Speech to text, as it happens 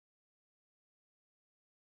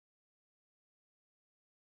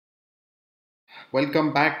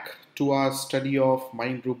Welcome back to our study of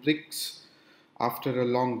mind rubrics after a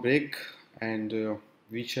long break, and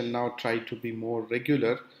we shall now try to be more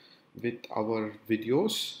regular with our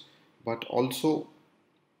videos. But also,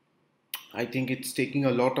 I think it's taking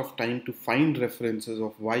a lot of time to find references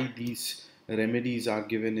of why these remedies are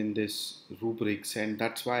given in this rubrics, and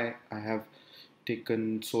that's why I have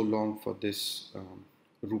taken so long for this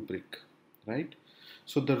rubric, right?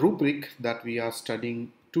 So the rubric that we are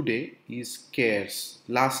studying today is cares.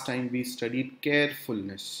 Last time we studied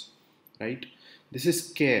carefulness, right? This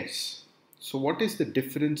is cares. So what is the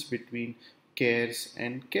difference between cares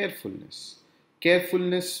and carefulness?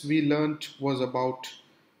 Carefulness we learnt was about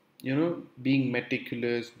being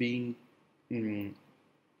meticulous, being mm,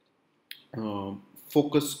 uh,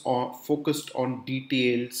 focused on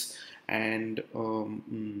details and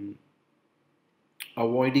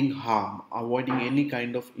avoiding harm, avoiding any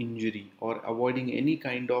kind of injury or avoiding any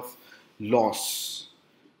kind of loss.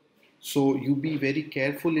 So you be very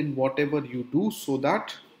careful in whatever you do so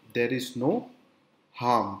that there is no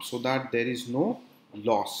harm, so that there is no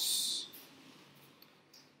loss,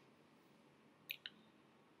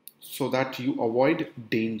 so that you avoid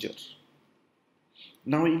danger.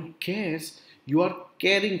 Now in cares, you are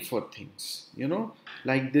caring for things,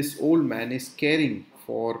 like this old man is caring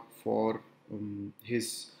for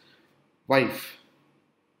his wife,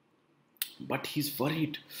 but he's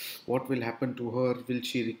worried what will happen to her. Will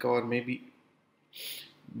she recover? Maybe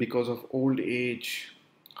because of old age,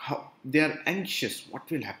 how they are anxious.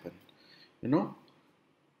 What will happen? You know,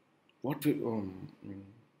 what will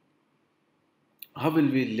how will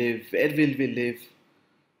we live? Where will we live?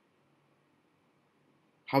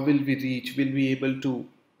 How will we reach? Will we able to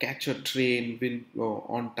catch a train? Will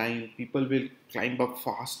on time? People will climb up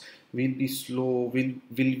fast. Will be slow. Will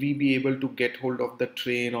we be able to get hold of the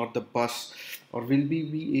train or the bus, or will we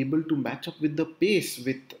be able to match up with the pace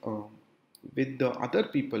with the other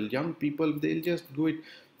people, young people? They'll just do it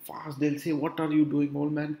fast. They'll say, "What are you doing,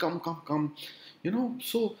 old man? Come, come, come!"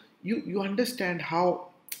 So you understand how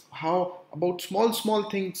about small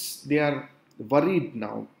things they are worried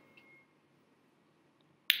now,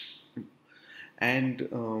 and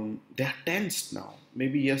they are tensed now.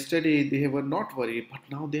 Maybe yesterday they were not worried, but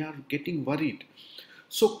now they are getting worried.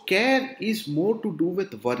 So care is more to do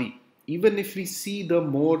with worry. Even if we see the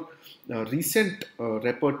more recent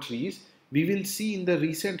repertories, we will see in the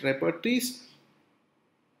recent repertories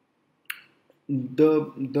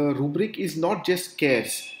the rubric is not just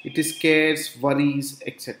cares. It is cares, worries,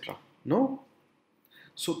 etc. No,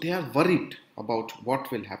 so they are worried about what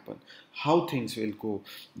will happen, how things will go,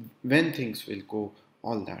 when things will go,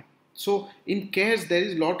 all that. So in cares, there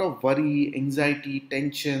is a lot of worry, anxiety,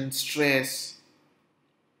 tension, stress.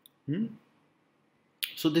 Hmm?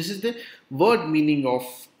 So this is the word meaning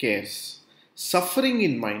of cares. Suffering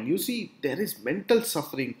in mind. You see, there is mental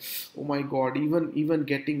suffering. Oh my God! Even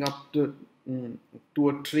getting up to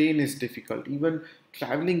a train is difficult. Even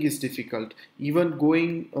traveling is difficult. Even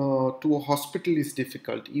going to a hospital is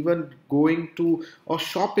difficult. Even going to a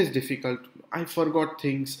shop is difficult. I forgot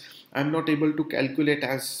things. I'm not able to calculate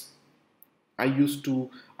as I used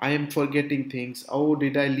to. I am forgetting things. Oh,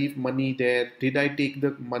 did I leave money there? Did I take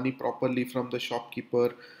the money properly from the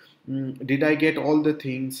shopkeeper? Did I get all the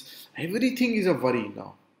things? Everything is a worry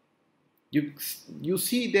now. You you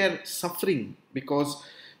see they're suffering because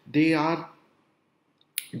they are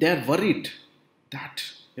they're worried that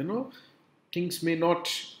things may not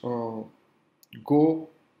go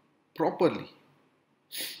properly.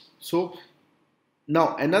 So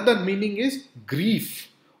now, another meaning is grief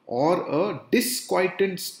or a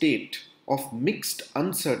disquieted state of mixed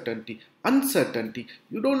uncertainty. Uncertainty,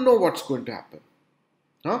 you don't know what's going to happen.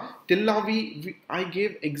 Huh? Till now, I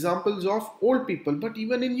gave examples of old people, but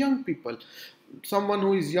even in young people, someone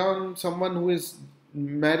who is young, someone who is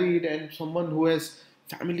married, and someone who has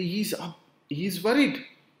family, he's worried.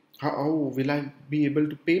 How will I be able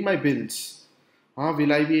to pay my bills?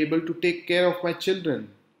 Will I be able to take care of my children?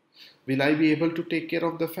 Will I be able to take care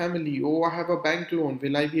of the family? Oh, I have a bank loan.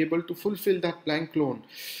 Will I be able to fulfill that bank loan?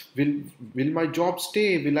 Will my job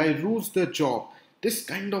stay? Will I lose the job? This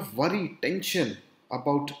kind of worry, tension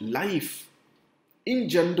about life in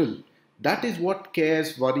general, that is what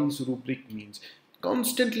cares, worries rubric means.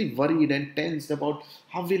 Constantly worried and tensed about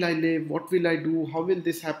how will I live? What will I do? How will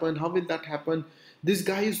this happen? How will that happen? This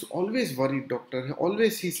guy is always worried, doctor.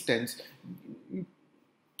 Always he's tense.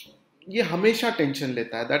 ये हमेशा tension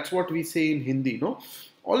लेता है. That's what we say in Hindi, no?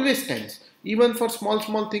 Always tense. Even for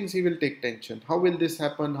small things, he will take tension. How will this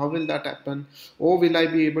happen? How will that happen? Oh, will I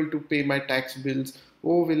be able to pay my tax bills?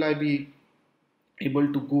 Oh, will I be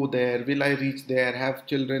able to go there? Will I reach there? Have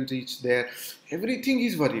children reach there? Everything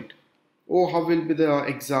is worried. Oh, how will be the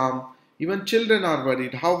exam? Even children are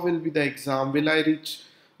worried. How will be the exam? Will I reach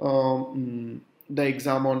the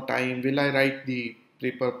exam on time? Will I write the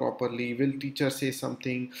paper properly? Will teacher say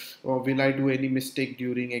something? Or will I do any mistake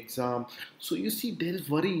during exam? So you see, there is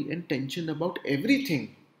worry and tension about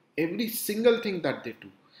everything, every single thing that they do.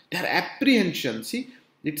 Their apprehension. See,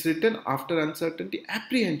 it's written after uncertainty,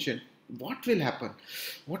 apprehension. What will happen?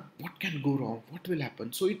 What can go wrong? What will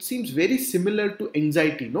happen? So it seems very similar to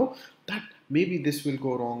anxiety, no? That maybe this will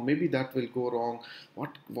go wrong, maybe that will go wrong.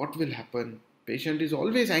 What will happen? Patient is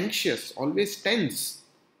always anxious, always tense.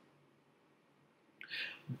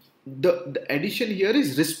 The addition here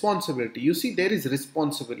is responsibility. You see, there is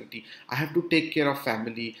responsibility. I have to take care of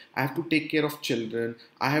family, I have to take care of children,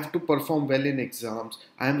 I have to perform well in exams,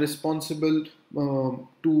 I am responsible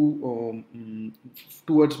to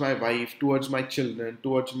towards my wife, towards my children,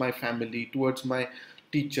 towards my family, towards my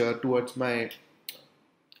teacher, towards my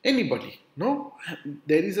anybody. No,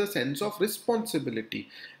 there is a sense of responsibility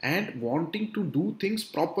and wanting to do things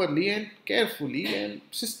properly and carefully and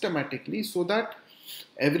systematically, so that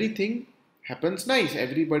everything happens nice.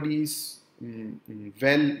 Everybody is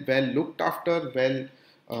well looked after, well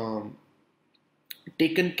um,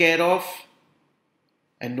 taken care of,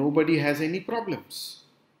 and nobody has any problems.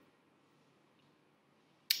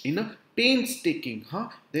 Painstaking,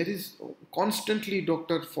 there is constantly,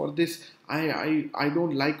 doctor, for this I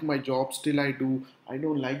don't like my job, still I do. I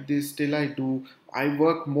don't like this, still I do. I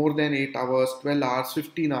work more than 8 hours, 12 hours,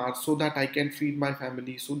 15 hours, so that I can feed my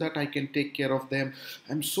family, so that I can take care of them.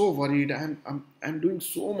 I'm so worried. I'm doing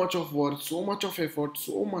so much of work, so much of effort,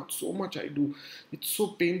 so much I do. It's so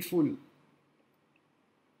painful.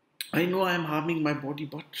 I know I'm harming my body,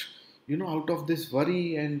 but out of this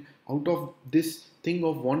worry and out of this thing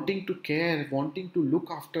of wanting to care, wanting to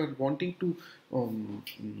look after, wanting to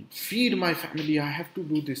feed my family, I have to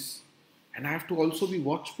do this. And I have to also be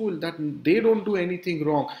watchful that they don't do anything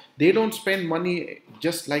wrong. They don't spend money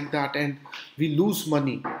just like that and we lose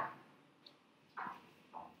money.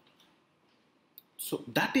 So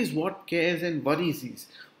that is what cares and worries is.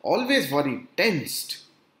 Always worried, tensed.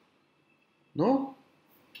 No?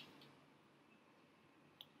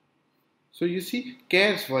 So you see,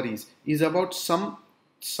 cares worries is about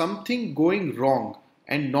something going wrong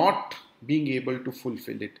and not being able to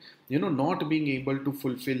fulfill it. Not being able to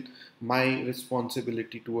fulfill my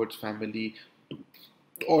responsibility towards family,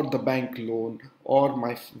 or the bank loan, or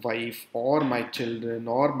my wife, or my children,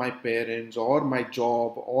 or my parents, or my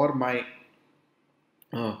job, or my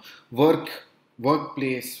uh, work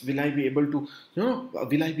workplace. Will I be able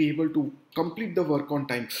to complete the work on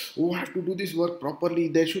time? Oh, I have to do this work properly,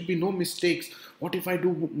 there should be no mistakes. What if I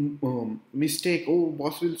do mistake? Oh,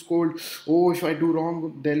 boss will scold. Oh, if I do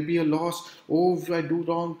wrong, there'll be a loss. Oh, if I do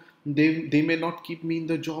wrong, they may not keep me in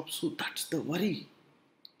the job. So that's the worry,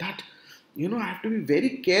 that I have to be very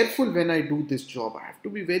careful when I do this job. I have to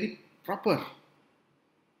be very proper.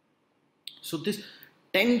 So this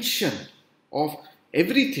tension of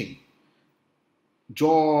everything,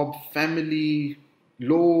 job, family,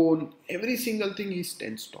 loan, every single thing he's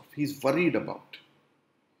tensed off. He's worried about.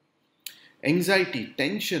 Anxiety,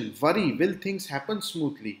 tension, worry. Will things happen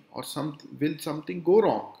smoothly, or will something go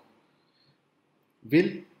wrong?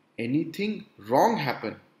 Will anything wrong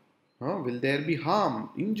happen? Will there be harm,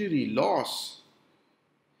 injury, loss?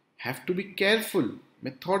 Have to be careful,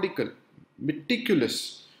 methodical,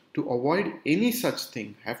 meticulous to avoid any such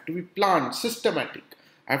thing. Have to be planned, systematic.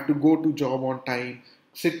 Have to go to job on time,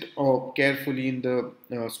 sit carefully in the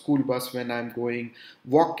school bus when I'm going,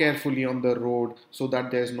 walk carefully on the road so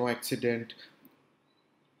that there's no accident,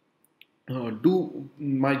 do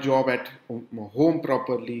my job at home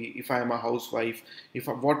properly if I am a housewife.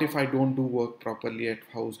 What if I don't do work properly at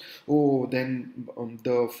house? Oh, then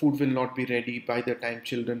the food will not be ready by the time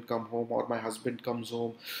children come home or my husband comes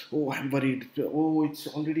home. Oh, I'm worried. Oh, it's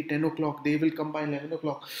already 10 o'clock. They will come by 11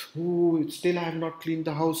 o'clock. Oh, still I have not cleaned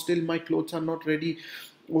the house. Still my clothes are not ready.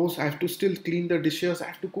 Oh, so I have to still clean the dishes. I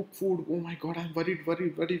have to cook food. Oh my God, I'm worried.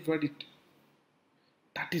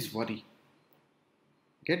 That is worry.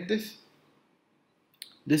 Get this?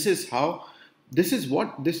 This is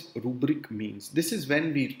what this rubric means. This is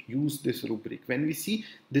when we use this rubric, when we see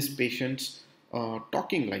this patients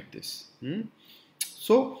talking like this.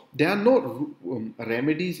 So there are no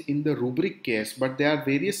remedies in the rubric cares, but there are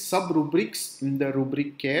various sub rubrics in the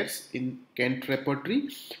rubric cares in Kent repertory,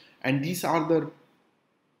 and these are the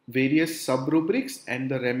various sub rubrics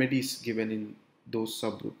and the remedies given in those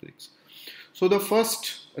sub rubrics. So the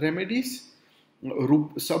first remedies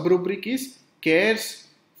sub rubric is cares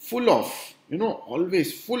full of.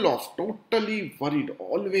 always full of, totally worried,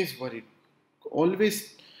 always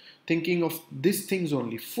thinking of these things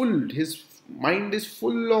only, full, his mind is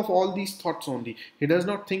full of all these thoughts only. He does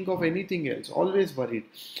not think of anything else, always worried.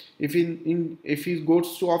 If he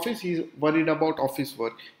goes to office, he's worried about office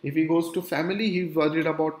work. If he goes to family, he's worried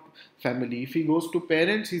about family. If he goes to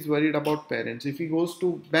parents, he's worried about parents. If he goes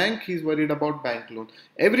to bank, he's worried about bank loan.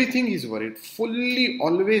 Everything he's worried, fully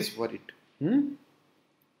always worried.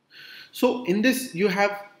 So in this, you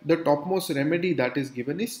have the topmost remedy that is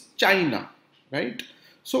given is China, right?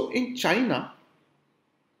 So in China,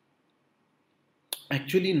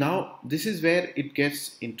 actually now this is where it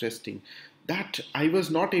gets interesting, that I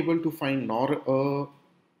was not able to find nor a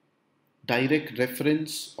direct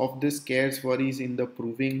reference of this cares worries in the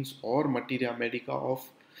provings or materia medica of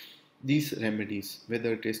these remedies,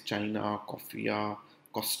 whether it is China, Coffea,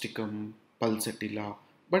 Causticum, Pulsatilla,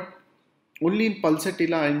 but only in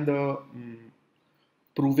Pulsatilla in the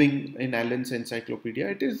proving in Allen's encyclopedia,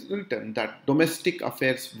 it is written that domestic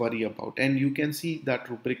affairs worry about, and you can see that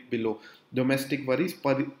rubric below. Domestic worries,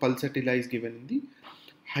 Pulsatilla is given in the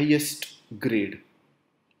highest grade.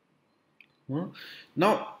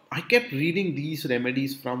 Now, I kept reading these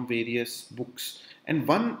remedies from various books, and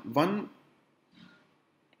one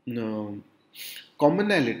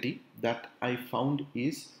commonality that I found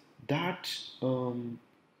is that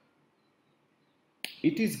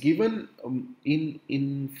it is given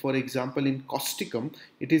in for example in Causticum,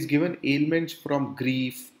 it is given ailments from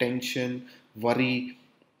grief, tension, worry,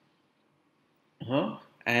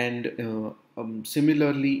 and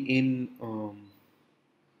similarly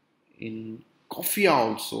in Coffea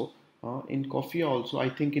also. In Coffea also, I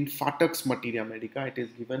think in Fatak's Materia Medica, it is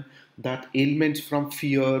given that ailments from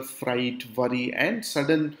fear, fright, worry, and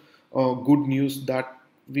sudden good news that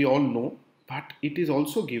we all know. But it is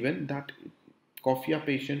also given that Coffea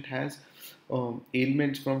patient has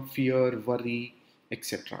ailments from fear, worry,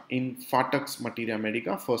 etc. in Fatak's Materia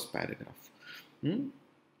Medica, first paragraph.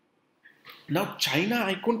 Now, China,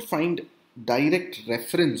 I couldn't find direct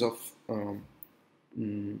reference of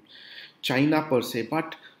China per se,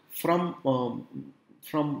 but from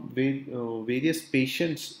various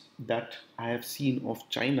patients that I have seen of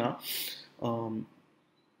China, um,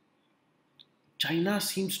 China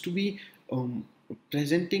seems to be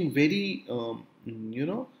presenting very,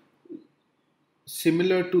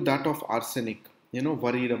 similar to that of arsenic.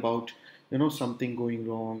 Worried about, something going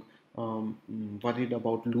wrong, worried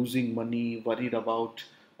about losing money, worried about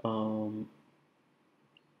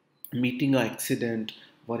meeting an accident,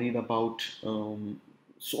 worried about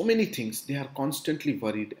so many things. They are constantly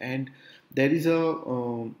worried, and there is a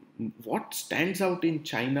what stands out in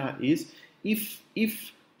China is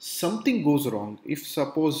if something goes wrong, if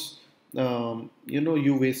suppose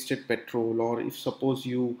you wasted petrol, or if suppose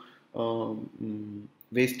you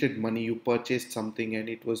wasted money, you purchased something and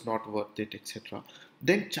it was not worth it, etc.,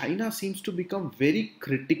 then China seems to become very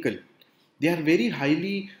critical. They are very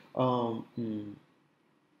highly um,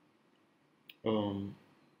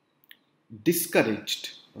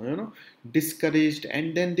 discouraged, discouraged,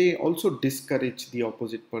 and then they also discourage the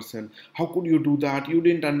opposite person. How could you do that? You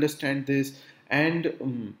didn't understand this.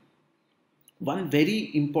 And one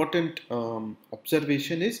very important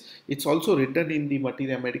observation is, it's also written in the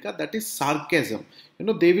Materia Medica, that is sarcasm.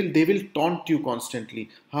 They will taunt you constantly.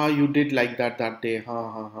 Ha, you did like that day.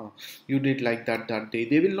 Ha ha ha, you did like that day.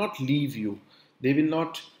 They will not leave you. They will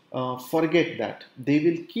not forget that. They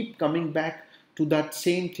will keep coming back to that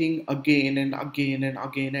same thing again and again and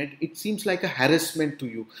again, and it seems like a harassment to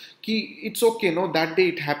you. Ki, it's okay, no, that day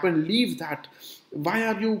it happened, leave that. Why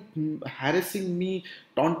are you harassing me,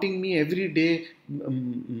 taunting me every day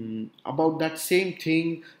about that same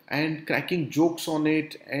thing, and cracking jokes on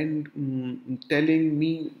it, and telling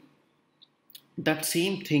me that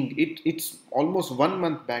same thing? It's almost 1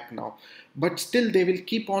 month back now, but still they will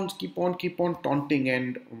keep on taunting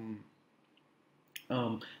and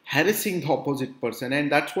harassing the opposite person.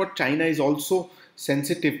 And that's what China is also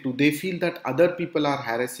sensitive to. They feel that other people are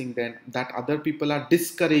harassing them, that other people are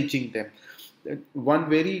discouraging them. One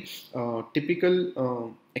very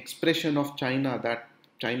typical expression of China that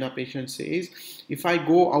China patient says, if I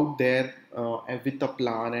go out there with a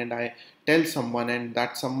plan and I tell someone, and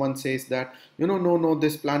that someone says that, no,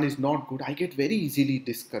 this plan is not good, I get very easily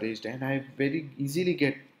discouraged, and I very easily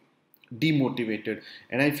get demotivated,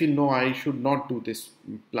 and I feel, no, I should not do this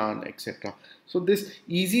plan, etc. So this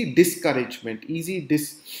easy discouragement,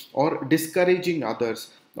 or discouraging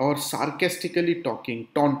others, or sarcastically talking,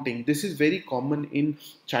 taunting, this is very common in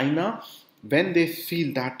China when they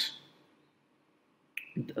feel that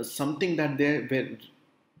something that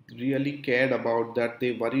really cared about, that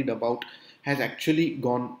they worried about, has actually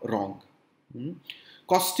gone wrong. Hmm?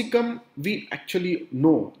 Causticum, we actually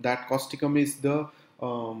know that causticum is the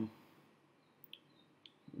um,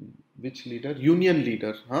 which leader? Union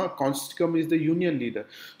leader. Huh? Causticum is the union leader.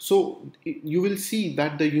 So you will see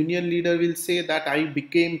that the union leader will say that I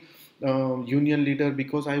became union leader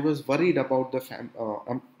because I was worried about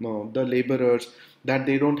the laborers, that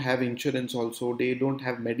they don't have insurance, also they don't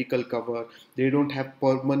have medical cover, they don't have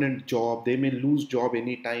permanent job, they may lose job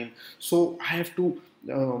anytime. So I have to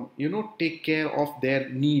take care of their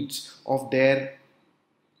needs, of their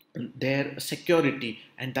security,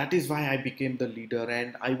 and that is why I became the leader,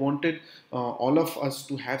 and I wanted all of us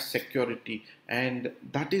to have security, and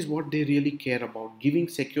that is what they really care about, giving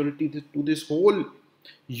security to this whole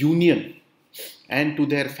union and to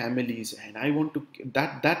their families. And I want to,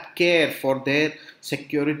 that care for their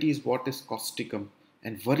security is what is causticum,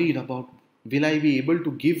 and worried about, will I be able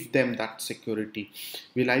to give them that security,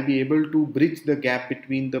 will I be able to bridge the gap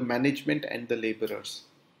between the management and the laborers.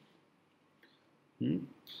 Hmm?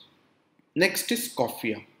 Next is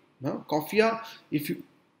Coffea. Now, Coffea, if you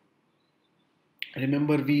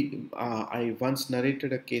remember, I once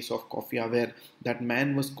narrated a case of Coffea where that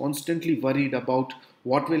man was constantly worried about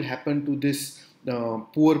what will happen to this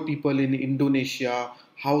poor people in Indonesia,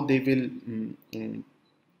 how they will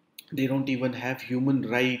they don't even have human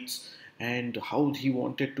rights, and how he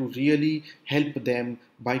wanted to really help them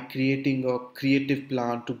by creating a creative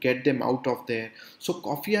plan to get them out of there. So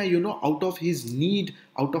Kofia, out of his need,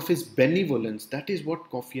 out of his benevolence, that is what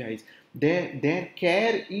Kofia is. Their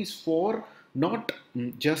care is for not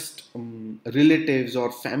just relatives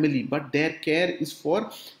or family, but their care is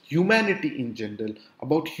for humanity in general,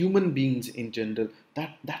 about human beings in general,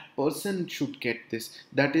 that person should get this,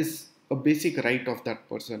 that is a basic right of that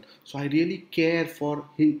person. So I really care for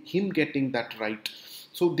him getting that right.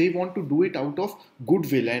 So they want to do it out of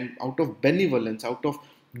goodwill and out of benevolence, out of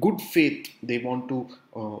good faith. They want to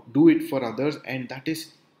do it for others, and that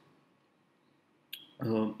is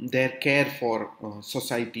their care for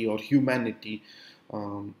society or humanity,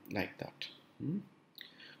 like that. Hmm?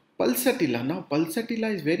 Pulsatilla. Now,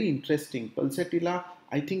 pulsatilla is very interesting. Pulsatilla,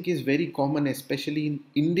 I think, is very common, especially in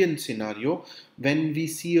Indian scenario, when we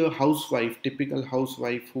see a housewife, typical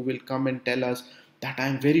housewife, who will come and tell us that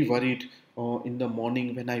I'm very worried in the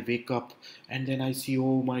morning when I wake up, and then I see,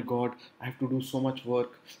 oh my God, I have to do so much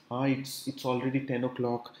work. It's already 10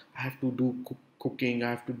 o'clock. I have to do cooking. I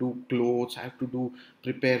have to do clothes. I have to do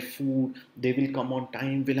prepare food. They will come on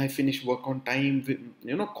time, will I finish work on time,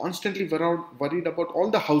 constantly worried about all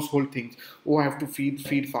the household things. Oh, I have to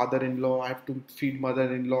feed father-in-law, I have to feed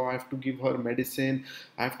mother-in-law, I have to give her medicine,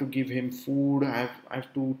 I have to give him food, I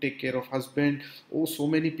have to take care of husband. Oh, so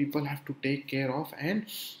many people have to take care of, and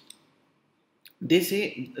they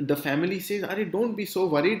say, the family says, Are, don't be so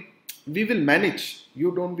worried, we will manage,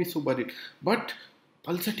 you don't be so worried. But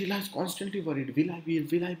Pulsatilla is constantly worried, will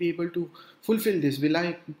I be able to fulfill this, will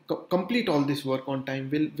I complete all this work on time,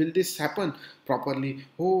 will this happen properly.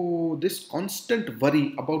 Oh, this constant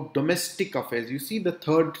worry about domestic affairs. You see the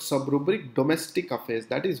third sub rubric, domestic affairs,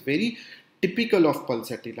 that is very typical of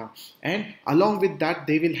Pulsatilla. And along with that,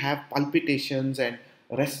 they will have palpitations and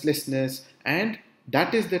restlessness, and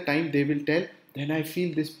that is the time they will tell, then I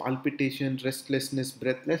feel this palpitation, restlessness,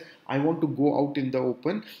 breathless, I want to go out in the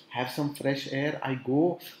open, have some fresh air, I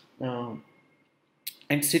go uh,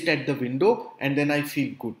 and sit at the window, and then I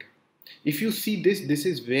feel good. If you see this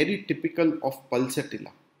is very typical of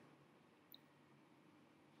Pulsatilla.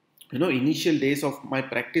 Initial days of my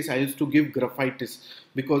practice, I used to give graphitis,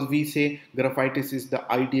 because we say graphitis is the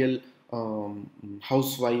ideal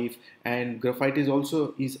housewife, and graphitis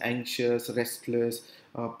also is anxious, restless,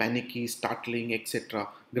 panicky, startling, etc.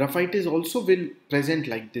 Graphitis also will present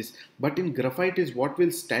like this, but in graphitis what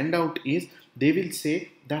will stand out is, they will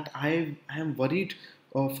say that I am worried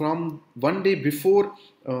from one day before,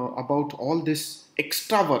 about all this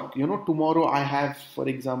extra work. Tomorrow I have, for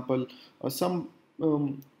example, some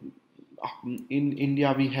in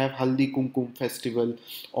India we have Haldi Kumkum festival,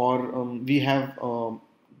 or we have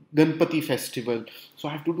Ganpati festival. So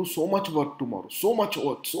I have to do so much work tomorrow, so much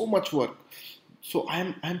work, so much work. So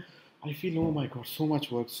I feel, oh my God, so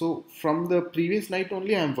much work. So from the previous night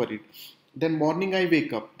only I'm worried. Then morning I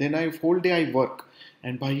wake up, then I whole day I work,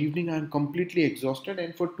 and by evening I'm completely exhausted.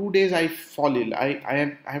 And for 2 days I fall ill.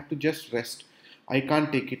 I have to just rest. I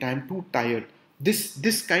can't take it. I'm too tired.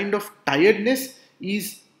 This kind of tiredness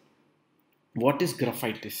is what is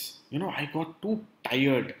graphitis. I got too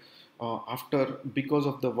tired after, because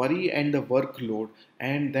of the worry and the workload,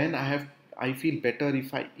 and then I feel better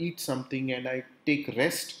if I eat something and I take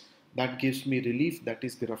rest. that gives me relief, that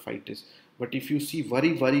is graphitis. But if you see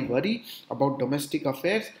worry about domestic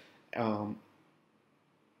affairs, um,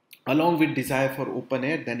 along with desire for open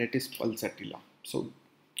air, then it is pulsatilla. So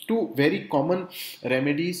two very common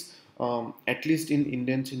remedies, at least in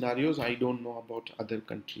Indian scenarios. I don't know about other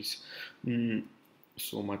countries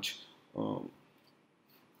so much. Um,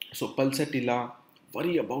 so pulsatilla,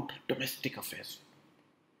 worry about domestic affairs.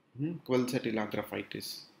 Pulsatilla,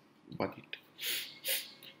 graphitis, worried.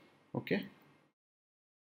 Okay.